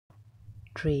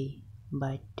Tree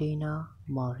by Tina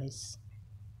Morris.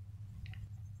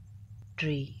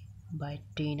 Tree by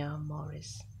Tina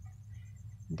Morris.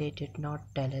 They did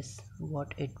not tell us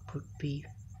what it would be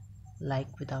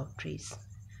like without trees.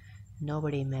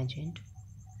 Nobody imagined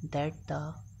that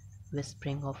the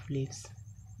whispering of leaves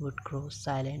would grow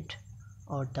silent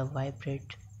or the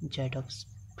vibrant jet of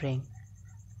spring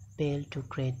pale to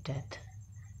great death.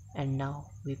 And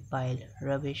now we pile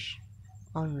rubbish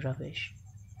on rubbish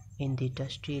in the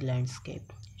dusty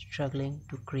landscape, struggling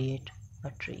to create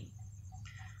a tree.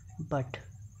 But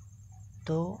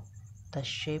though the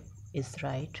shape is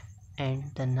right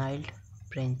and the gnarled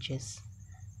branches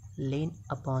lean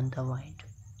upon the wind,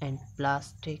 and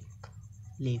plastic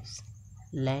leaves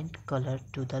lend color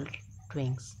to the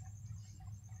twigs,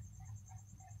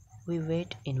 we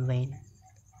wait in vain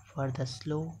for the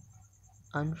slow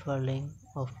unfurling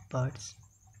of buds,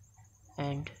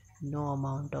 and no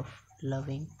amount of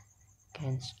loving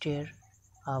can stir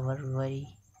our very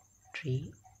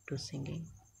tree to singing.